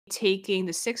taking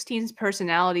the 16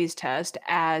 Personalities test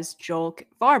as Joel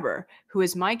Farber, who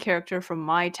is my character from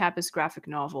my Tapas graphic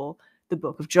novel, The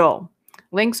Book of Joel.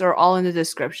 Links are all in the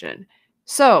description.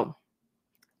 So,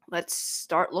 let's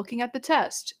start looking at the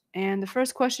test. And the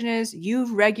first question is,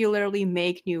 you regularly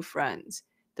make new friends.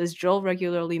 Does Joel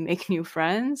regularly make new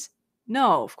friends?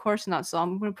 No, of course not. So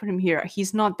I'm going to put him here.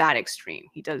 He's not that extreme.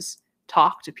 He does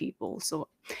talk to people. So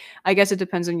I guess it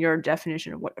depends on your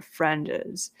definition of what a friend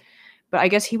is. But I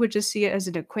guess he would just see it as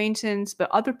an acquaintance,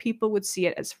 but other people would see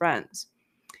it as friends.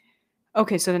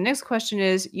 Okay, so the next question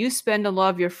is, you spend a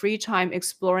lot of your free time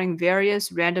exploring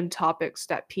various random topics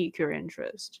that pique your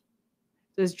interest.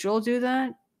 Does Joel do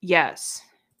that? Yes.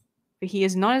 But he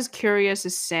is not as curious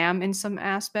as Sam in some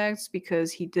aspects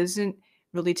because he doesn't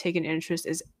really take an interest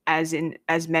in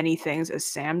as many things as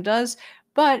Sam does,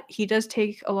 but he does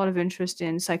take a lot of interest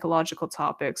in psychological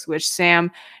topics, which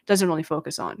Sam doesn't really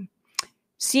focus on.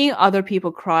 Seeing other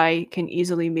people cry can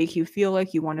easily make you feel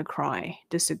like you want to cry.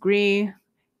 Disagree.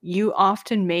 You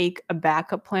often make a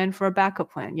backup plan for a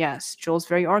backup plan. Yes, Joel's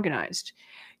very organized.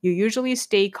 You usually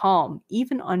stay calm,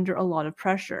 even under a lot of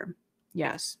pressure.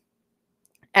 Yes.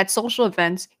 At social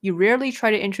events, you rarely try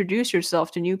to introduce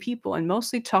yourself to new people and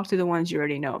mostly talk to the ones you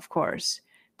already know, of course.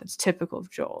 That's typical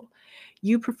of Joel.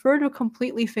 You prefer to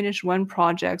completely finish one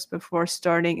project before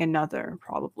starting another,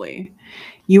 probably.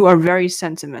 You are very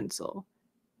sentimental.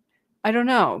 I don't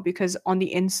know, because on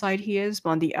the inside he is,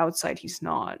 but on the outside he's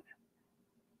not.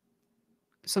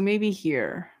 So maybe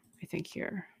here. I think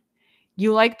here.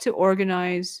 You like to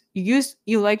organize. You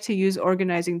like to use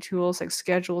organizing tools like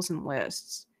schedules and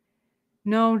lists.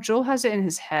 No, Joel has it in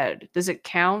his head. Does it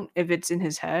count if it's in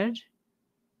his head?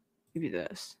 Maybe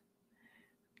this.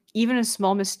 Even a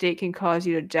small mistake can cause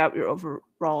you to doubt your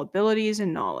overall abilities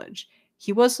and knowledge.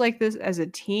 He was like this as a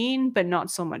teen, but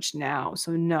not so much now,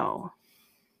 so no.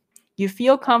 You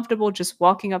feel comfortable just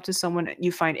walking up to someone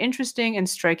you find interesting and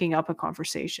striking up a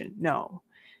conversation. No.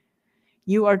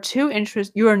 You are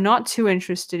not too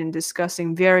interested in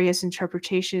discussing various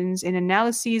interpretations and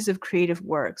analyses of creative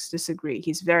works. Disagree.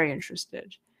 He's very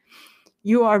interested.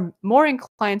 You are more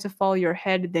inclined to follow your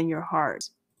head than your heart.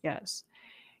 Yes.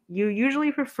 You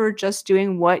usually prefer just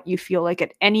doing what you feel like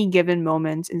at any given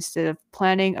moment instead of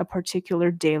planning a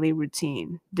particular daily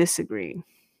routine. Disagree.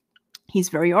 He's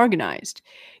very organized.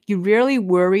 You rarely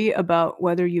worry about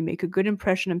whether you make a good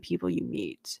impression on people you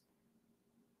meet.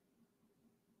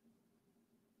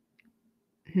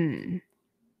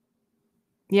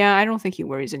 Yeah, I don't think he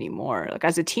worries anymore. Like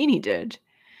as a teen, he did.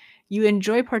 You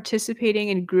enjoy participating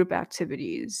in group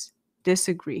activities.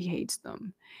 Disagree, hates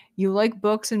them. You like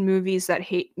books and movies that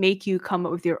make you come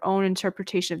up with your own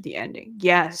interpretation of the ending.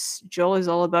 Yes, Joel is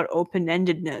all about open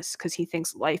endedness because he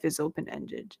thinks life is open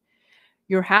ended.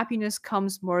 Your happiness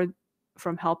comes more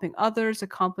from helping others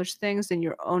accomplish things than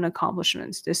your own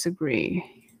accomplishments. Disagree.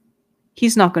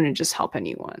 He's not going to just help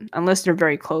anyone unless they're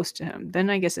very close to him. Then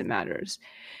I guess it matters.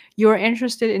 You are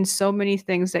interested in so many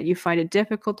things that you find it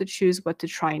difficult to choose what to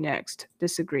try next.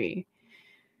 Disagree.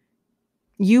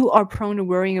 You are prone to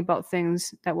worrying about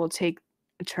things that will take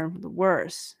a turn for the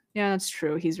worse. Yeah, that's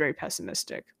true. He's very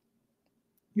pessimistic.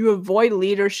 You avoid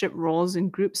leadership roles in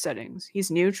group settings.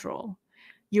 He's neutral.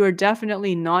 You are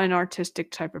definitely not an artistic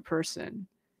type of person.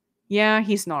 Yeah,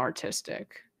 he's not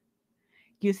artistic.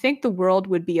 You think the world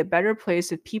would be a better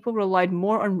place if people relied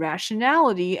more on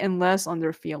rationality and less on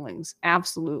their feelings.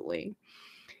 Absolutely.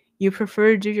 You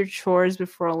prefer to do your chores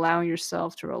before allowing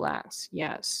yourself to relax.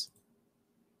 Yes.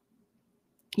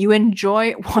 You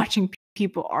enjoy watching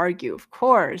people argue. Of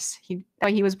course. He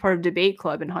was part of debate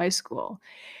club in high school.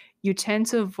 You tend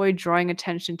to avoid drawing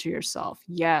attention to yourself.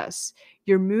 Yes.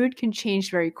 Your mood can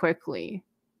change very quickly.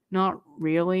 Not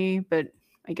really, but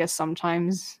I guess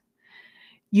sometimes.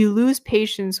 You lose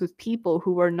patience with people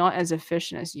who are not as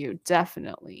efficient as you.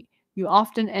 Definitely. You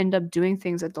often end up doing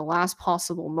things at the last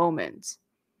possible moment.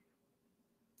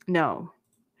 No.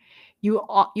 You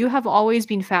have always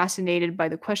been fascinated by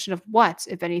the question of what,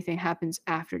 if anything, happens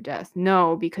after death.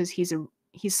 No, because he's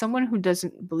someone who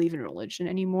doesn't believe in religion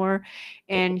anymore,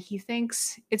 and he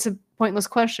thinks it's a pointless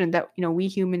question that we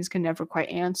humans can never quite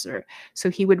answer. So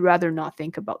he would rather not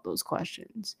think about those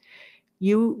questions.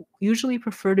 You usually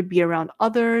prefer to be around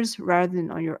others rather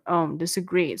than on your own.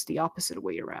 Disagree. It's the opposite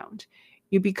way around.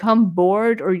 You become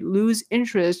bored or lose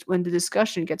interest when the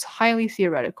discussion gets highly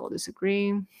theoretical.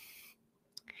 Disagree.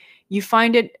 You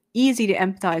find it easy to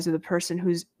empathize with a person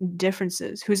whose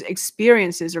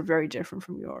experiences are very different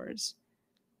from yours.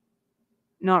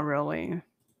 Not really.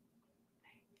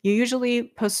 You usually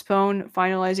postpone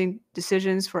finalizing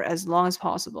decisions for as long as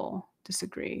possible.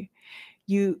 Disagree.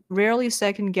 You rarely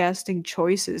second guessing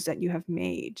choices that you have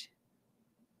made.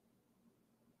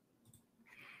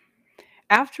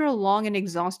 After a long and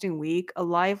exhausting week, a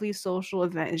lively social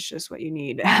event is just what you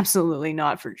need. Absolutely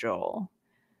not for Joel.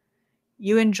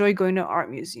 You enjoy going to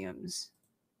art museums.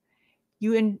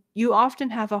 You often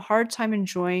have a hard time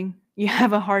enjoying you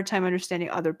have a hard time understanding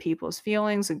other people's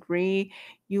feelings, agree.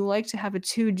 You like to have a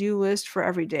to-do list for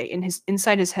every day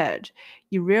inside his head.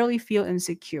 You rarely feel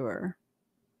insecure.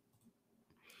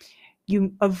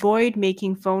 You avoid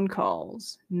making phone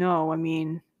calls. No, I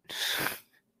mean,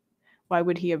 why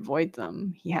would he avoid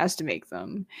them? He has to make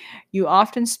them. You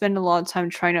often spend a lot of time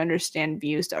trying to understand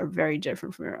views that are very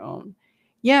different from your own.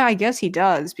 Yeah, I guess he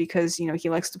does because, he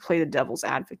likes to play the devil's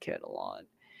advocate a lot.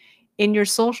 In your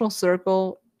social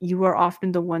circle, you are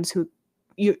often the one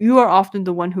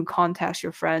who contacts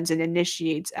your friends and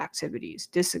initiates activities.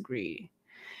 Disagree.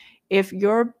 If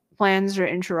your plans are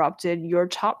interrupted, your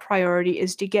top priority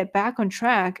is to get back on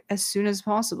track as soon as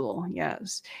possible.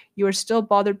 Yes. You are still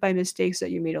bothered by mistakes that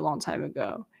you made a long time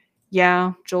ago.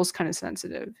 Yeah, Joel's kind of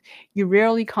sensitive. You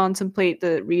rarely contemplate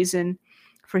the reason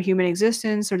for human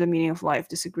existence or the meaning of life.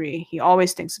 Disagree. He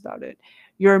always thinks about it.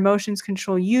 Your emotions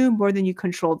control you more than you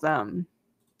control them.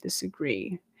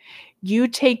 Disagree. You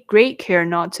take great care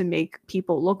not to make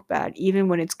people look bad, even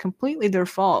when it's completely their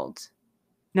fault.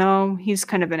 No, he's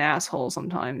kind of an asshole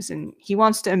sometimes, and he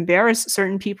wants to embarrass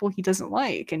certain people he doesn't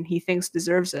like and he thinks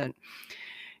deserves it.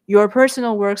 Your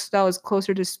personal work style is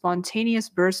closer to spontaneous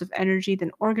bursts of energy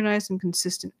than organized and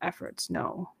consistent efforts.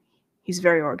 No, he's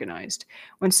very organized.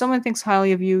 When someone thinks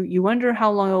highly of you, you wonder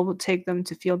how long it will take them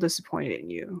to feel disappointed in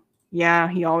you. Yeah,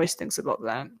 he always thinks about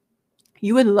that.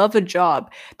 You would love a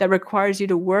job that requires you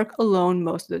to work alone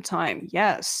most of the time.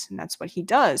 Yes, and that's what he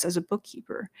does as a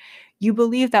bookkeeper. You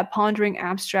believe that pondering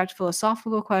abstract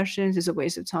philosophical questions is a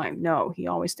waste of time. No, he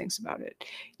always thinks about it.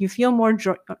 You feel more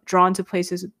drawn to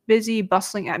places with busy,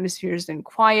 bustling atmospheres than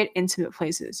quiet, intimate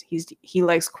places. He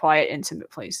likes quiet,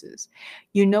 intimate places.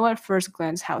 You know at first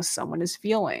glance how someone is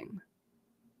feeling.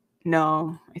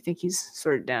 No, I think he's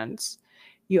sort of dense.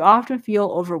 You often feel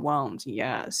overwhelmed,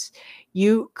 yes.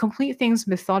 You complete things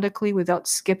methodically without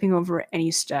skipping over any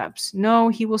steps. No,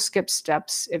 he will skip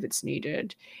steps if it's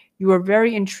needed. You are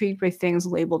very intrigued by things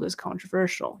labeled as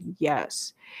controversial,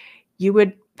 yes. You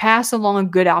would pass along a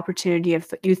good opportunity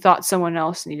if you thought someone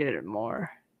else needed it more.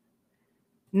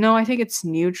 No, I think it's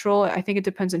neutral. I think it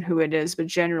depends on who it is, but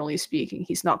generally speaking,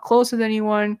 he's not close with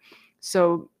anyone,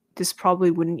 so this probably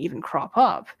wouldn't even crop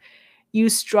up. You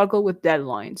struggle with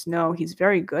deadlines. No, he's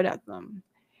very good at them.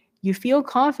 You feel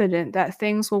confident that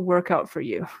things will work out for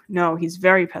you. No, he's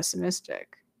very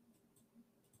pessimistic.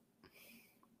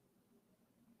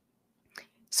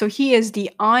 So he is the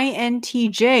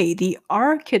INTJ, the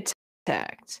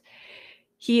architect.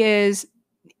 He is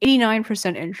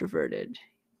 89% introverted,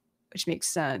 which makes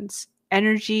sense.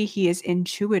 Energy, he is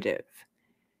intuitive.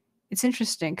 It's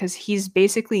interesting because he's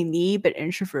basically me, but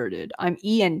introverted. I'm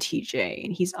ENTJ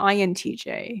and he's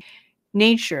INTJ.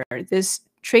 Nature, this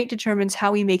trait determines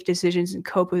how we make decisions and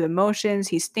cope with emotions.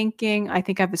 He's thinking. I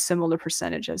think I have a similar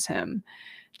percentage as him.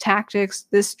 Tactics,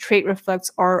 this trait reflects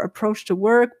our approach to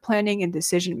work, planning, and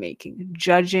decision making.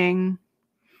 Judging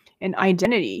and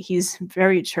identity, he's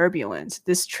very turbulent.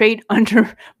 This trait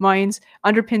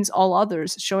underpins all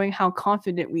others, showing how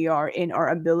confident we are in our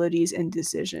abilities and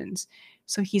decisions.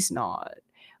 So he's not.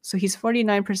 So he's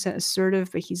 49%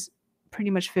 assertive, but he's pretty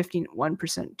much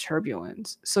 51%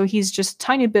 turbulent. So he's just a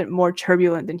tiny bit more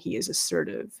turbulent than he is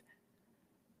assertive.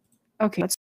 Okay,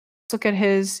 let's look at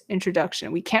his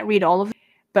introduction. We can't read all of it,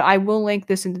 but I will link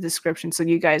this in the description so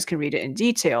you guys can read it in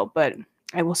detail, but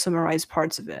I will summarize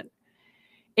parts of it.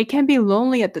 It can be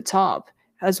lonely at the top,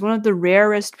 as one of the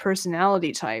rarest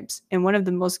personality types and one of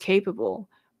the most capable.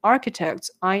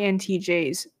 Architects,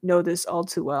 INTJs, know this all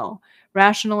too well.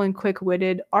 Rational and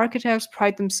quick-witted, architects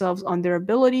pride themselves on their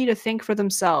ability to think for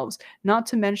themselves, not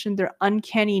to mention their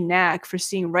uncanny knack for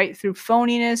seeing right through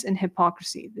phoniness and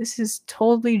hypocrisy. This is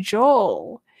totally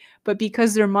Joel. But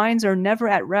because their minds are never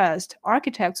at rest,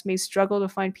 architects may struggle to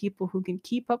find people who can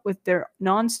keep up with their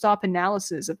non-stop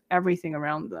analysis of everything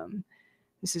around them.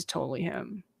 This is totally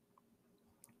him.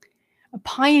 A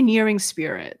pioneering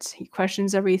spirit. He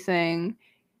questions everything.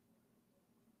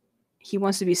 He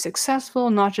wants to be successful,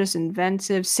 not just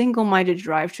inventive, single-minded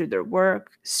drive to their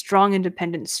work, strong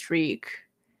independent streak.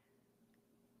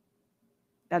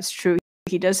 That's true.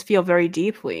 He does feel very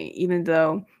deeply, even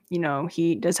though,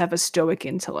 he does have a stoic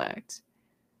intellect.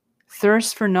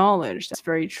 Thirst for knowledge. That's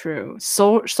very true.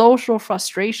 Social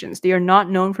frustrations. They are not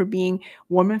known for being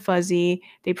warm and fuzzy.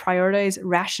 They prioritize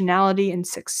rationality and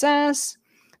success.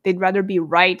 They'd rather be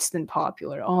right than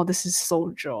popular. Oh, this is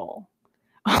so Joel.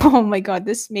 Oh my god,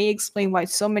 this may explain why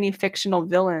so many fictional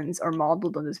villains are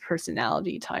modeled on this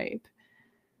personality type.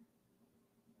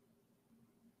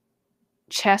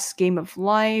 Chess game of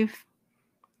life,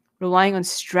 relying on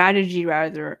strategy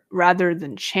rather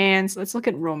than chance. Let's look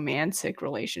at romantic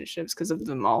relationships because of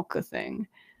the Malka thing.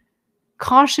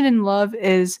 Caution in love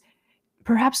is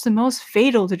perhaps the most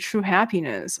fatal to true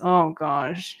happiness. Oh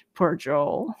gosh, poor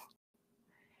Joel.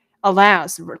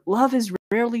 Alas, love is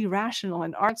rarely rational,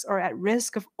 and arcs are at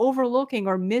risk of overlooking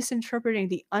or misinterpreting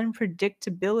the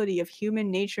unpredictability of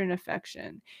human nature and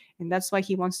affection. And that's why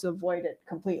he wants to avoid it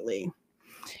completely.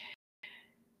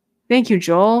 Thank you,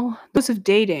 Joel. Those of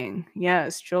dating.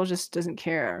 Yes, Joel just doesn't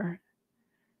care.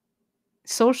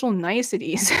 Social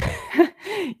niceties.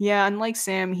 Yeah, unlike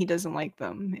Sam, he doesn't like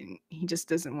them. And he just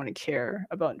doesn't want to care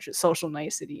about social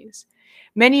niceties.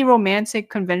 Many romantic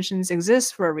conventions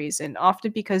exist for a reason,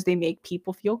 often because they make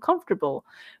people feel comfortable.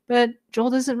 But Joel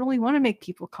doesn't really want to make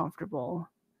people comfortable.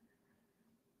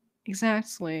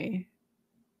 Exactly.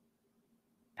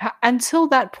 Until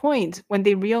that point, when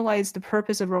they realize the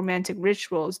purpose of romantic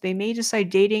rituals, they may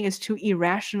decide dating is too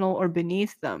irrational or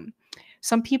beneath them.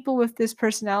 Some people with this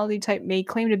personality type may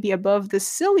claim to be above the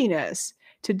silliness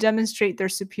to demonstrate their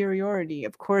superiority.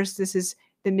 Of course, this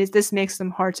makes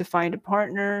them hard to find a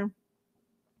partner.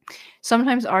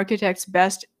 Sometimes architects'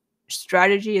 best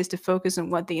strategy is to focus on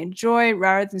what they enjoy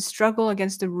rather than struggle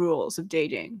against the rules of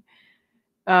dating.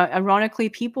 Ironically,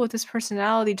 people with this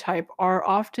personality type are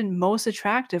often most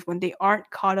attractive when they aren't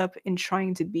caught up in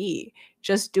trying to be,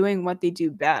 just doing what they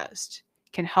do best,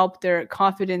 can help their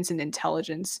confidence and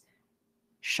intelligence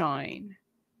shine.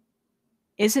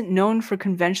 Isn't known for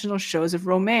conventional shows of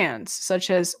romance, such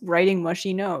as writing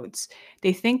mushy notes.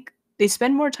 They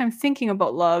spend more time thinking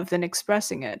about love than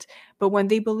expressing it, but when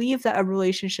they believe that a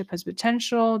relationship has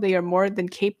potential, they are more than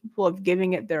capable of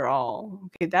giving it their all.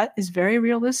 Okay, that is very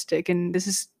realistic, and this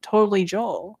is totally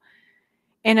Joel.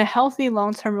 And a healthy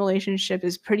long-term relationship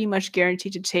is pretty much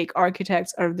guaranteed to take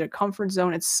architects out of their comfort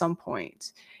zone at some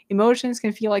point. Emotions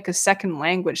can feel like a second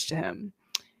language to him.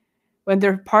 When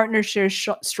their partner shares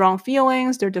strong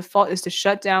feelings, their default is to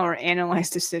shut down or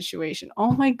analyze the situation.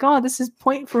 Oh my god, this is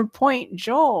point for point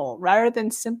Joel, rather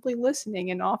than simply listening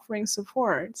and offering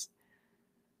support.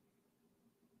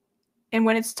 And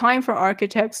when it's time for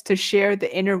architects to share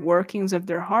the inner workings of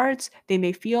their hearts, they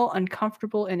may feel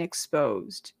uncomfortable and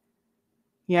exposed.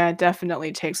 Yeah, it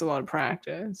definitely takes a lot of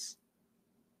practice.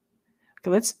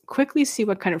 Okay, let's quickly see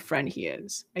what kind of friend he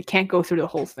is. I can't go through the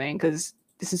whole thing because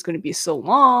this is going to be so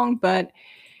long, but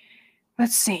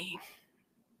let's see.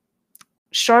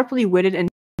 Sharply witted and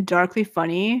darkly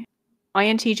funny,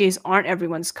 INTJs aren't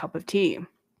everyone's cup of tea.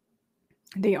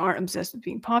 They aren't obsessed with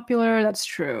being popular. That's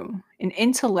true. An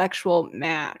intellectual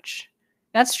match.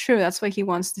 That's true. That's why he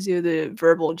wants to do the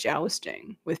verbal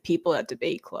jousting with people at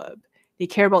debate club. They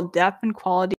care about depth and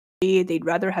quality. They'd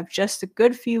rather have just a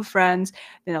good few friends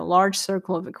than a large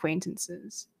circle of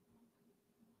acquaintances.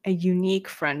 A unique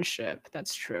friendship.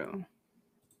 That's true.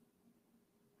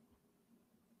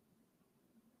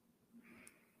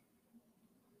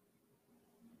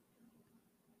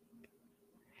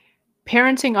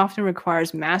 Parenting often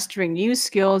requires mastering new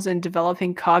skills and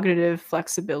developing cognitive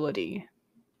flexibility.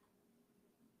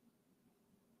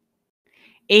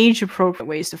 Age-appropriate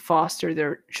ways to foster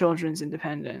their children's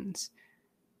independence.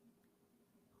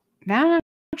 That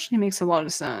actually makes a lot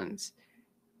of sense.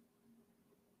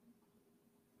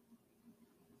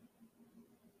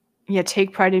 Yeah,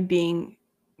 take pride in being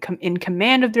in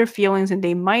command of their feelings, and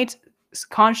they might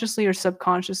consciously or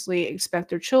subconsciously expect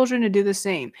their children to do the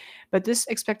same. But this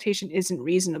expectation isn't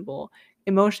reasonable.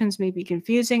 Emotions may be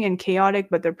confusing and chaotic,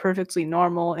 but they're perfectly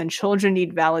normal, and children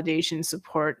need validation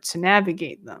support to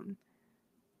navigate them.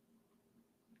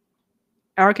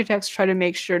 Architects try to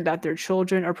make sure that their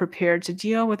children are prepared to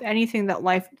deal with anything that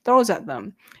life throws at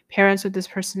them. Parents with this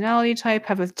personality type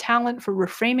have a talent for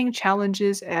reframing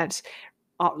challenges as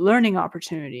learning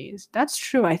opportunities. That's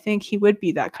true. I think he would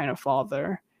be that kind of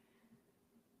father.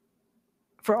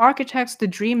 For architects, the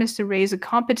dream is to raise a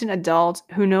competent adult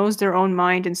who knows their own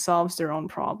mind and solves their own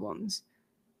problems.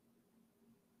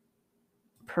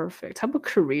 Perfect. How about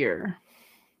career?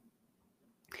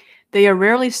 They are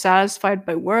rarely satisfied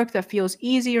by work that feels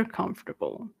easy or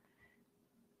comfortable.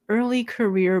 Early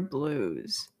career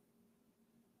blues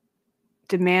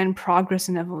demand progress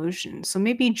and evolution. So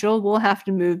maybe Joel will have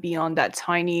to move beyond that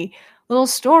tiny little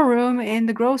storeroom in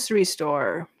the grocery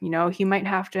store. You know, he might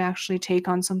have to actually take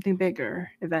on something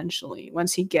bigger eventually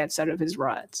once he gets out of his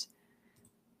rut.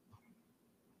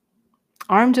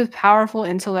 Armed with powerful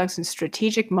intellects and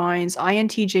strategic minds,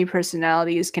 INTJ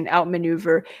personalities can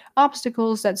outmaneuver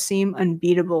obstacles that seem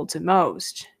unbeatable to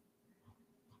most.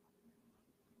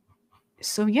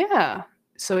 So yeah.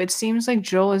 So it seems like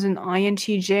Joel is an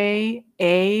INTJ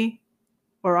A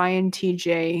or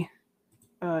INTJ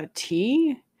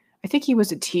T. I think he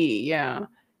was a T, yeah.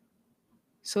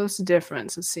 So what's the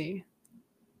difference? Let's see.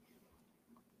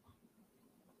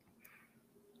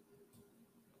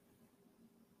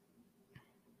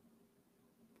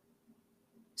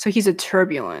 So he's a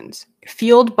turbulent,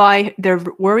 fueled by their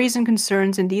worries and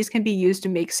concerns, and these can be used to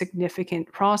make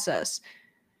significant process.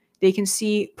 They can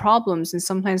see problems and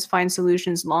sometimes find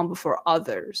solutions long before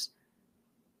others.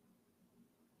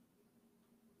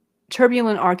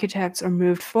 Turbulent architects are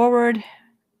moved forward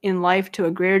in life to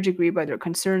a greater degree by their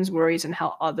concerns, worries, and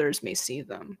how others may see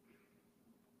them.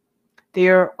 They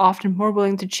are often more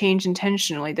willing to change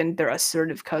intentionally than their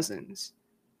assertive cousins.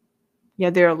 Yeah,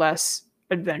 they are less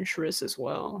adventurous as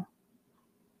well.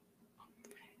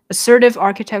 Assertive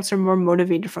architects are more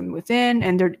motivated from within,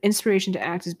 and their inspiration to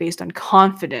act is based on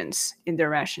confidence in their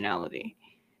rationality.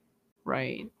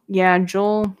 Right. Yeah,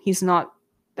 Joel, he's not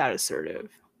that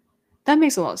assertive. That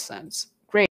makes a lot of sense.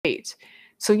 Great.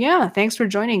 So yeah, thanks for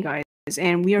joining, guys.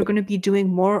 And we are going to be doing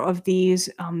more of these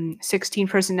 16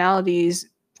 personalities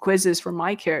quizzes for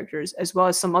my characters, as well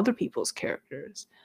as some other people's characters.